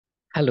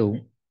Hello,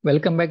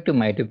 welcome back to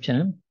my YouTube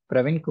channel,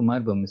 Praveen Kumar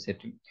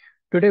Bomisetti.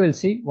 Today we'll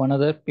see one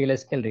other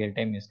PLSQL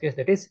real-time use case,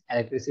 that is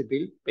electricity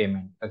bill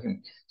payment. Okay,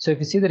 so if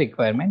you see the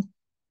requirement,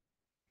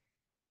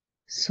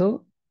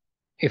 so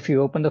if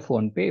you open the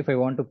phone pay, if I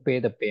want to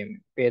pay the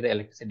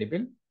electricity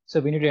bill,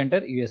 so we need to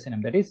enter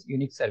USN, that is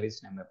unique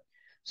service number.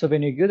 So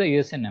when you give the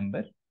USN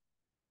number,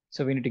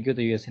 so we need to give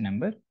the USN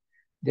number,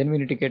 then we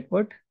need to get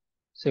what?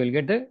 So we'll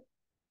get the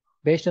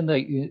based on the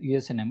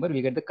USN number,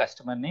 we'll get the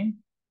customer name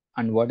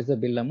and what is the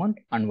bill amount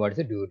and what is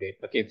the due date.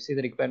 Okay, if you see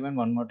the requirement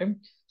one more time.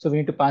 So we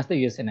need to pass the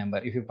USN number.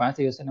 If you pass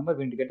the USN number,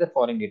 we need to get the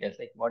following details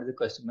like what is the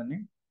customer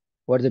name,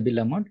 what is the bill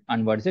amount,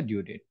 and what is the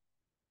due date.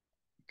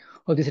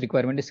 Oh, this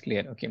requirement is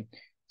clear. Okay.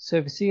 So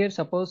if you see here,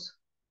 suppose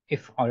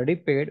if already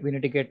paid, we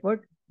need to get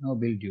what? No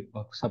bill due.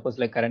 Or suppose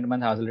like current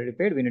month has already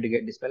paid, we need to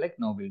get display like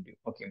no bill due.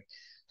 Okay.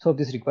 So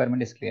this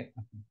requirement is clear.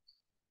 Okay.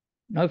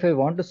 Now, if I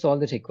want to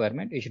solve this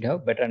requirement, you should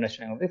have better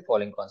understanding of the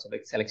following concept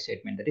like select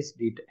statement, that is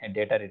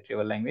data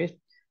retrieval language,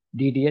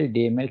 DDL,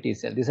 DML,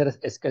 TCL. These are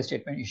SQL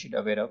statement you should be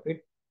aware of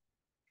it.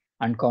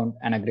 Uncount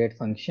and aggregate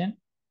function,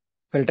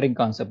 filtering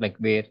concept like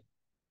where,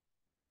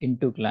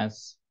 into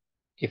class,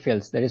 if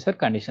else, that is for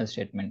conditional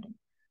statement.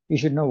 You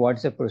should know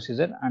what's a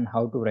procedure and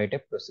how to write a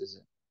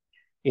procedure.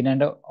 In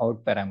and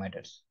out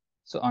parameters.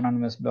 So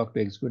anonymous block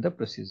to execute the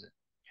procedure.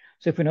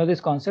 So if you know this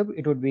concept,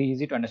 it would be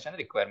easy to understand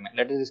the requirement.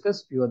 Let us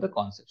discuss few of the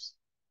concepts.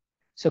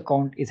 So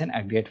count is an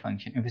aggregate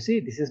function. If you see,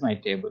 this is my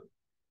table.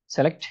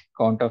 Select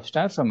count of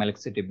stars from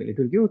electricity bill. It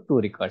will give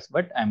 2 records,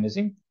 but I'm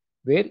using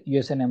where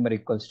USN number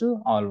equals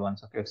to all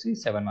ones. Okay, see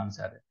 7 ones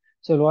are there.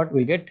 So what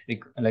we get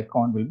like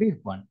count will be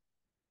 1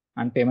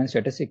 and payment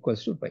status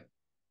equals to 5.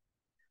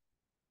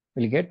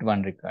 We'll get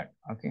 1 record.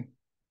 Okay.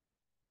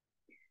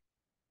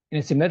 In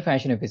a similar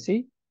fashion, if you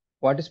see,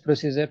 what is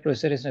procedure?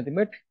 Procedure is nothing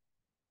but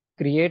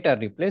create or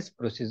replace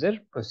procedure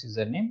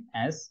name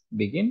as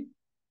begin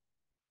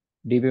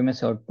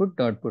dbms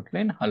output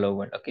line hello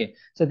world. Okay,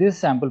 so this is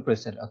sample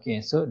procedure.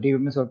 Okay, so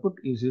dbms output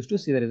is used to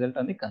see the result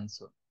on the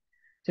console.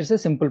 So it's a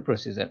simple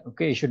procedure.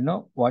 Okay, you should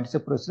know what is a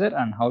procedure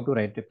and how to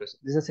write the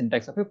procedure. This is a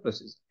syntax of a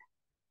procedure.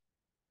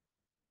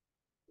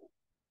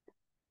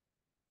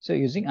 So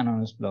using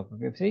anonymous block.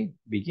 Okay, say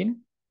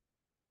begin.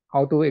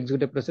 How to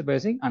execute a procedure by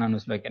using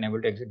anonymous block. Enable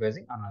to execute by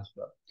using anonymous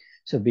block.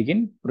 So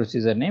begin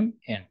procedure name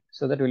end.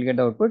 So that we'll get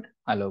the output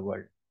hello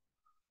world.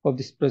 Hope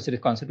this procedure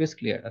concept is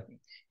clear. Okay.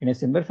 In a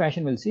similar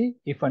fashion, we'll see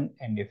if and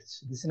end if.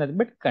 So this is nothing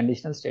but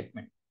conditional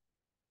statement.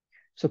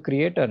 So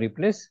create or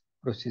replace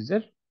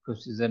procedure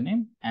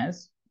name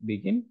as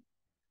begin.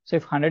 So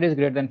if 100 is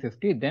greater than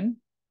 50, then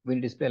we'll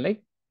display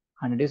like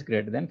 100 is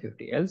greater than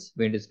 50. Else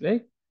we'll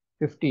display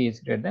 50 is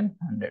greater than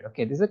 100.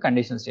 Okay, this is a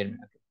conditional statement.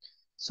 Okay.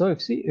 So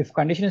if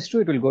condition is true,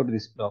 it will go to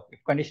this block. If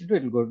condition is true,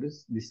 it will go to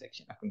this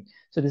section. Okay.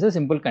 So this is a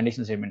simple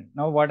conditional statement.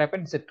 Now what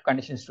happens if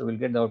condition is true? We'll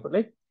get the output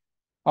like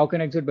how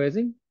can I execute by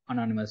using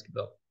anonymous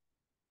block.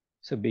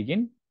 So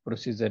begin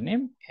procedure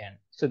name end.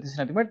 So this is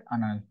nothing but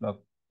anonymous block,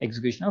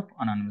 execution of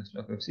anonymous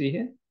block. You see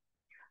here.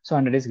 So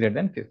 100 is greater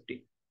than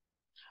 50.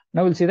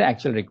 Now we'll see the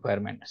actual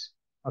requirements.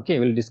 Okay,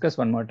 we'll discuss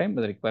one more time.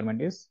 But the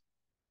requirement is,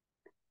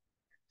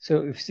 so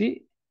if you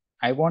see,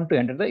 I want to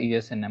enter the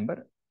USN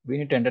number. We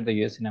need to enter the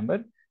USN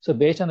number. So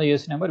based on the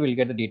USN number, we'll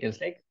get the details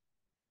like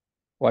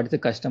what is the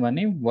customer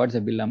name, what is the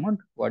bill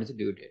amount, what is the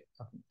due date.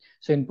 Okay.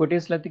 So input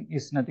is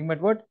nothing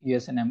but what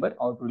USN number.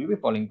 Output will be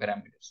following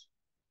parameters.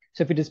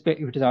 So if it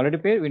is already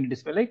paid, we need to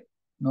display like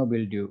no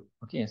bill due.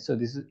 Okay, so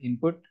this is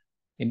input.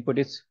 Input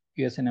is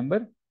USN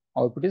number.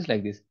 Output is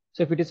like this.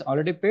 So if it is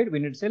already paid, we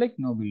need to say like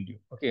no bill due.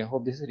 Okay, I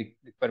hope this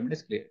requirement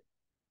is clear.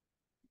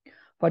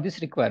 For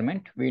this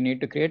requirement, we need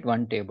to create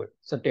one table.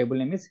 So table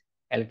name is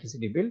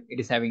electricity bill.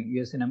 It is having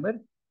USN number,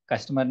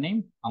 customer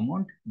name,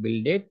 amount,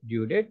 bill date,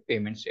 due date,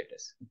 payment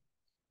status.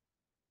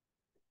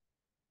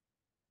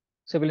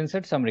 So we'll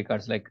insert some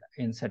records, like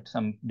insert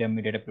some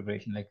dummy data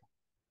preparation,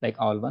 like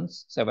all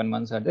ones. 7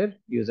 months are there.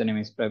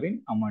 Username is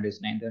Praveen. Amount is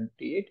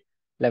 928.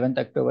 11th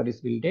October is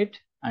bill date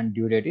and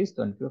due date is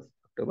 25th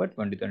October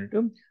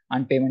 2022.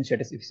 And payment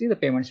status, if you see the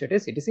payment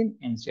status, it is in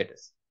end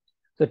status.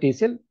 So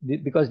TCL,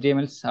 because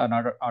DMLs are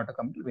not auto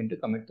committed, we need to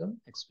commit them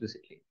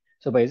explicitly.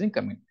 So by using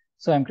commit.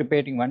 So I'm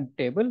preparing one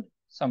table,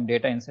 some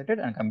data inserted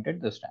and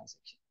committed those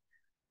transactions.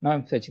 Now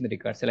I'm fetching the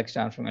record. Select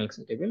star from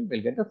electricity table.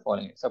 We'll get the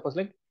following. Suppose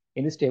like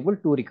in this table,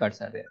 2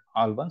 records are there.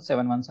 All ones,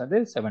 7 ones are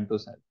there, 7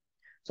 twos are there.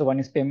 So one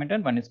is payment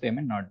and one is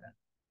payment not done.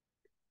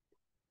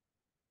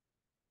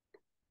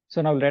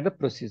 So now we'll write the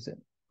procedure.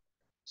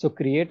 So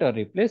create or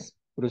replace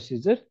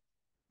procedure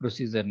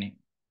name.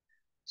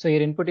 So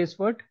your input is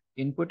what?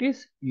 Input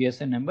is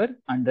USN number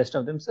and rest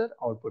of them are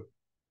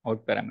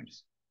out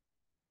parameters.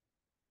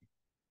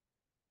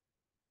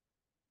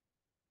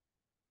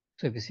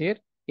 So if you see here,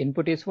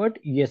 input is what?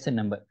 USN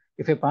number.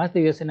 If I pass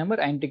the USN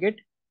number, I need to get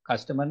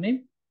customer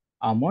name,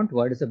 amount,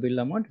 what is the bill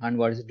amount and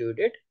what is the due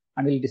date,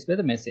 and we'll display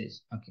the message.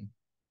 Okay.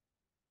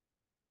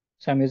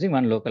 So I'm using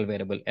one local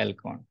variable L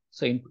count.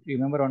 So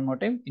remember one more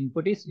time,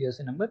 input is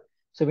USN number.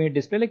 So we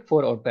display like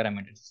 4 out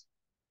parameters.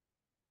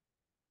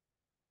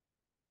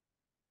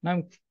 Now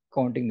I'm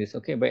counting this.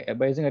 Okay,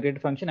 by using a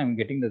read function, I'm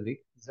getting the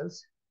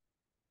results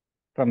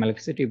from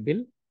electricity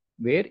bill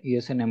where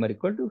USN number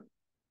equal to.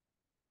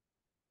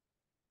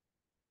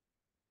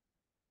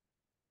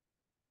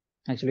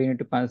 Actually, we need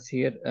to pass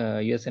here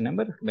USN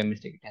number. By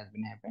mistake, it has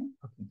been happened.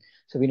 Okay,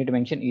 so we need to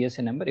mention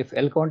USN number. If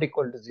L count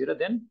equal to 0,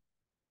 then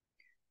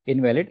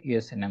invalid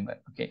USN number.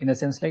 Okay, in a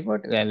sense like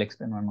what? I'll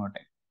explain one more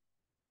time.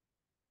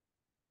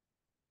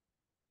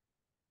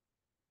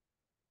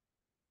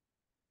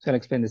 So I'll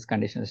explain this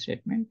conditional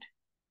statement.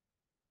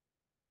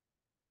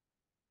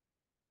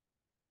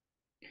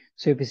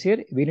 So if you see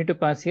here, we need to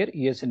pass here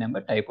USN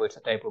number. Typo, it's a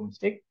typo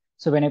mistake.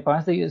 So when I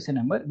pass the USN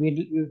number,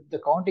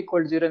 the count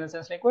equal to 0 in the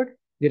sense like what?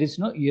 There is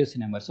no USN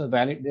number. So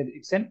valid,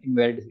 it's an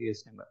invalid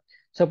USN number.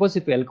 Suppose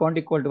if L count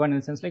equal to 1 in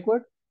the sense like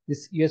what?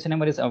 This USN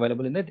number is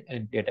available in the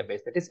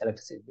database, that is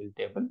electricity bill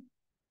table.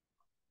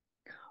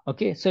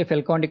 Okay, so if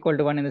L count equal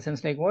to 1 in the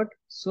sense like what?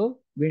 So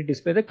we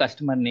display the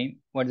customer name.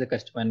 What is the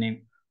customer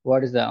name?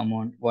 What is the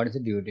amount? What is the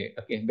due date?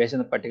 Okay, based on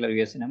the particular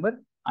USN number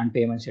and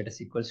payment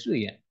status equals to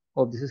N.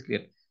 Hope this is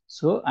clear.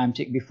 So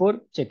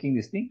before checking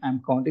this thing,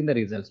 I'm counting the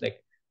results. Like,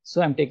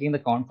 so I'm taking the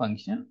count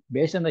function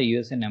based on the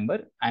USN number.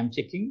 I'm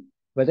checking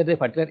whether the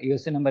particular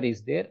USN number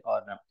is there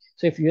or not.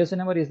 So if USN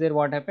number is there,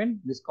 what happened?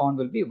 This count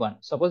will be 1.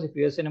 Suppose if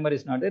USN number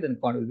is not there, then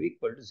count will be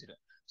equal to 0.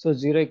 So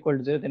 0 equal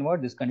to 0, then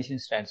what? This condition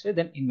is transferred,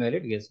 then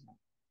invalid USN number.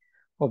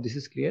 Hope this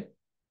is clear.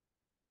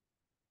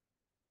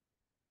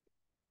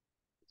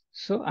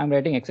 So I'm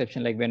writing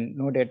exception, like when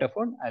no data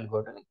found, I'll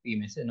go to like p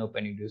message, no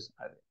pending dues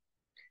are there.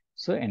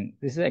 So and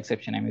this is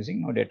exception I'm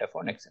using, no data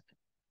found exception.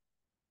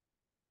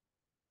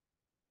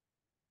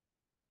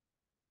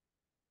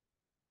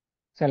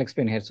 So I'll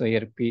explain here. So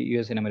here p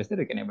USN number is there,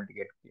 you can able to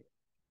get clear.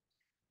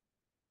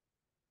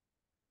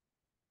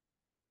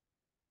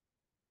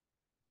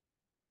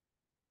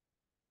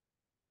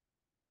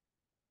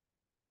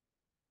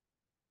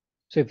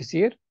 So if you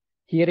see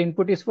here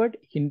input is what?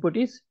 Input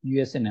is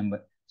USN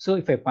number. So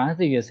if I pass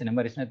the USN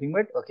number, it's nothing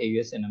but okay,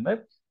 USN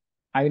number.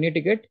 I need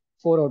to get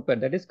 4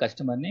 output, that is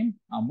customer name,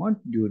 amount,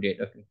 due date.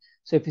 Okay.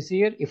 So if you see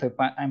here, if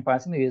I'm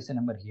passing the USN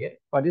number here,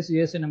 for this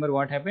USN number,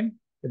 what happened?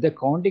 If the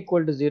count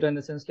equal to 0 in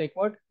the sense like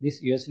what?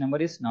 This USN number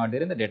is not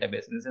there in the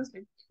database in the sense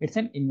like it's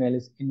an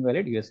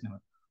invalid USN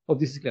number. Hope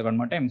this is clear. One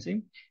more time,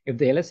 saying if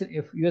the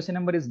if USN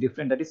number is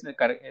different, that is the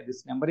correct,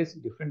 this number is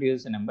different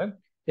USN number,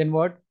 then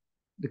what?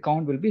 The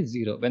count will be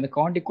 0. When the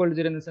count equal to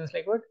 0 in the sense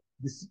like what?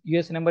 This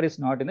USN number is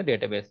not in the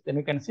database, then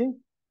we can say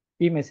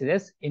P message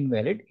as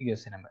invalid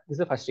USN number. This is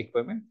the first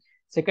requirement.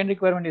 Second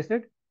requirement is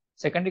that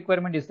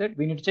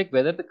we need to check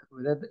whether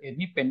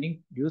any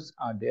pending dues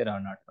are there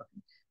or not.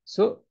 Okay.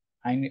 So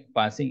I'm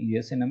passing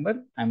USN number.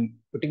 I'm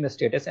putting the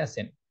status as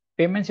N.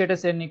 Payment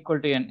status N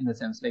equal to N in the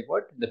sense like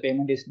what? The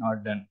payment is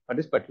not done for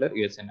this particular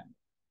USN number.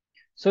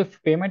 So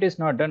if payment is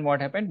not done, what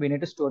happened? We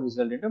need to store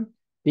result into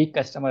P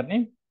customer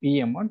name, P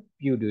amount,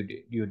 P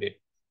due date.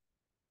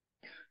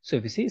 So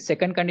if you see,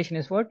 second condition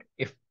is what?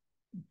 If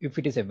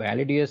it is a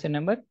valid USN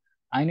number,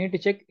 I need to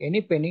check any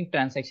pending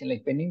transaction,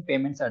 like pending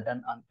payments are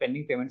done on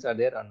pending payments are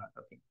there or not.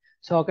 Okay.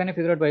 So how can I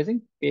figure out by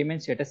using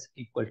payment status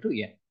equal to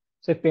N?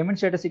 So if payment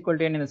status equal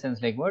to N in the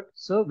sense like what?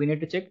 So we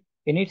need to check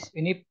any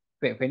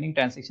pending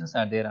transactions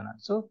are there or not.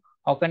 So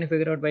how can I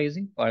figure out by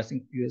using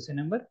parsing USN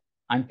number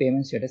and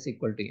payment status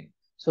equal to N?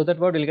 So that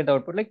what will get the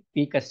output like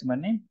P customer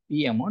name,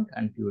 P amount,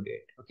 and due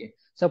date. Okay.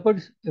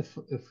 Suppose if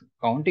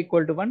count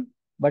equal to 1,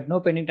 but no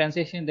pending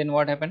transaction, then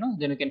what happened? No?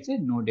 Then you can say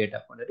no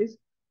data found. That is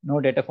no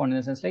data found in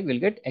the sense like we'll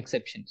get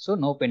exception. So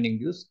no pending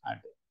dues are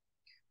there.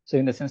 So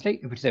in the sense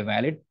like if it's a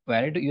valid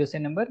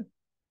USN number,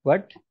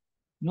 but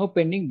no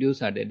pending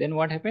dues are there, then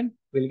what happened?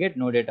 We'll get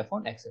no data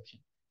found exception.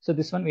 So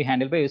this one we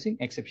handle by using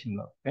exception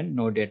block when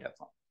no data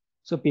found.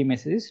 So P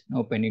message is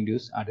no pending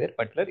dues are there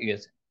particular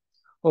USN.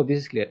 Oh, this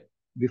is clear.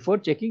 Before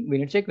checking, we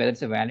need to check whether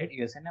it's a valid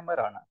USN number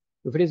or not.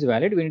 If it is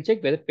valid, we need to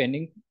check whether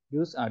pending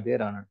dues are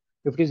there or not.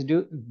 If it is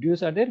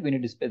dues are there, we need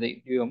to display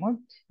the due amount.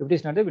 If it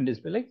is not there, we will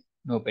display like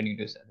no pending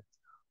dues are there.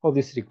 Hope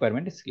this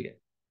requirement is clear.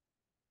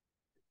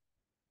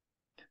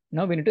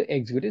 Now we need to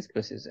execute this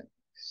procedure.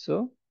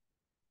 So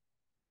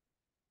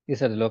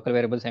these are the local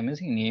variables I'm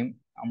using: name,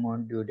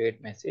 amount, due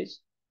date, message,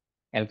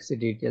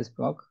 electricity details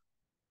block,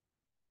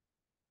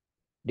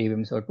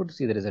 DBMS output to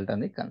see the result on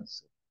the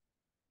console.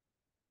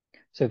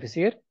 So if you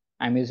see here,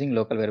 I'm using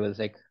local variables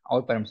like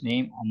out params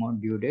name,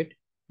 amount, due date,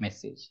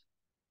 message.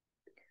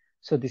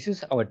 So this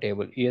is our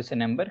table, USN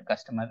number,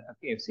 customer,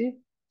 okay, see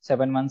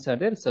 7 months are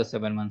there, so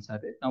 7 months are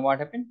there. Now what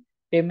happened?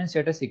 Payment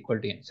status equal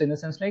to N. So in the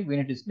sense like we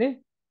need to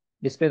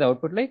display the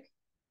output like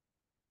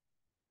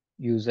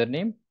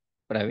username,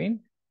 Praveen,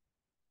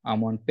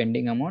 amount,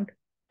 pending amount,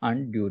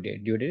 and due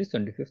date. Due date is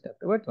 25th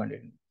October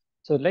 2020.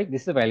 So like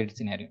this is a valid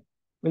scenario.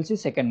 We'll see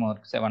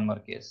one more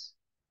case,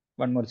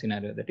 one more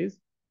scenario, that is.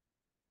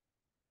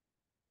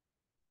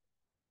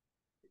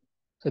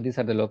 So these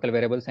are the local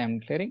variables I am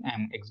declaring. I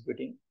am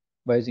executing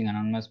by using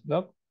anonymous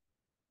block.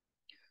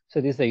 So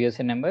this is the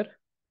USN number.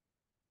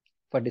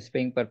 For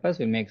displaying purpose,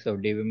 we make so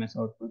DBMS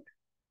output.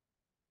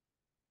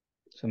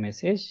 So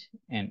message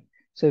and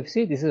So if you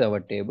see, this is our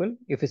table.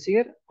 If you see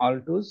here, all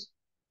tools,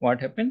 what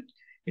happened?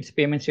 Its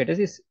payment status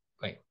is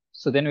Y.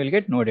 So then we'll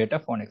get no data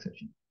found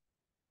exception.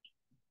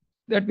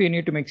 That we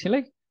need to make sure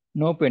like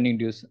no pending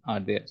dues are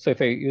there. So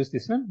if I use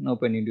this one, no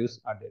pending dues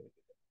are there.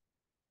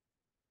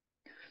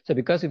 So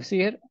because if you see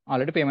here,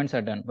 already payments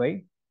are done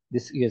by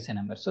this USA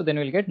number. So then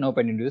we'll get no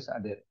pending dues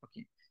are there.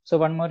 Okay. So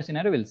one more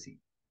scenario we'll see.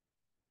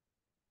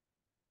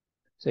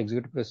 So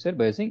execute procedure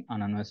by using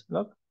anonymous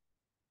block.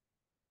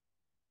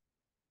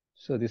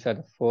 So these are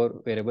the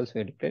 4 variables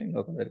we are declaring,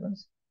 local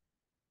variables.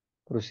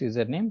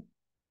 Procedure name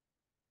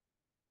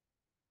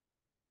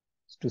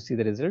to see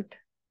the result.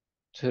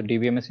 So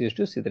DBMS used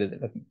to see the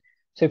result. Okay.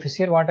 So if you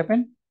see here what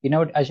happened, in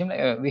our assume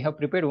we have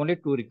prepared only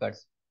 2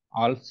 records,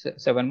 all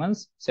 7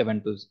 months,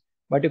 7 twos.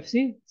 But if you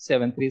see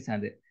 7 threes are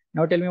there.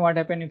 Now tell me what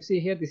happened. If you see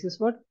here, this is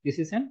what? This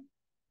is an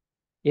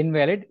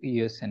invalid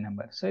USN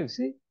number. So if you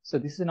see, so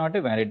this is not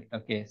a valid.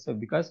 Okay. So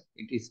because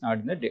it is not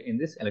in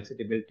this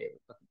electricity bill table.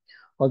 Okay.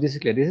 Hope this is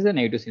clear. This is a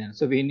negative scenario.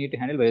 So we need to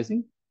handle by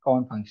using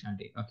count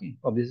functionality. Okay.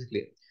 Hope this is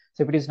clear.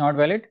 So if it is not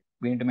valid,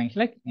 we need to mention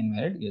like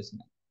invalid USN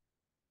number.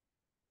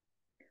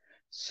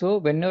 So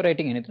when you're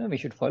writing anything, we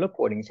should follow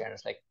coding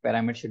standards. Like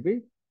parameter should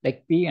be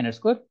like p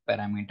underscore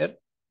parameter.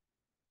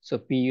 So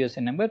p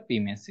USN number, p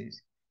message.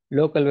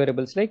 Local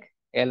variables like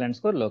l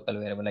underscore local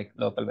variable, like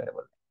local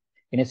variable.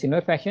 In a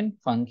similar fashion,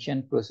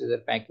 function, procedure,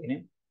 package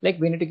name, like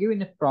we need to give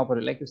in a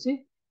proper, like you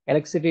see,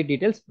 electricity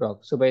details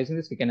proc. So by using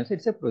this, we can say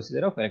it's a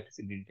procedure of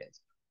electricity details.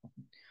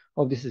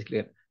 Hope this is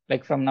clear.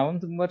 Like from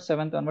November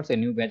 7th onwards, a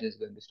new batch is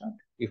going to start.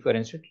 If you're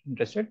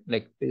interested,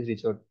 like please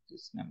reach out to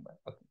this number.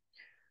 Okay.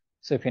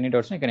 So if any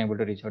doubts, you can able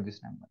to reach out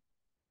this number.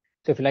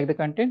 So if you like the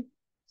content,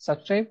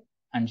 subscribe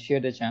and share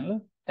the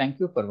channel. Thank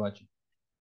you for watching.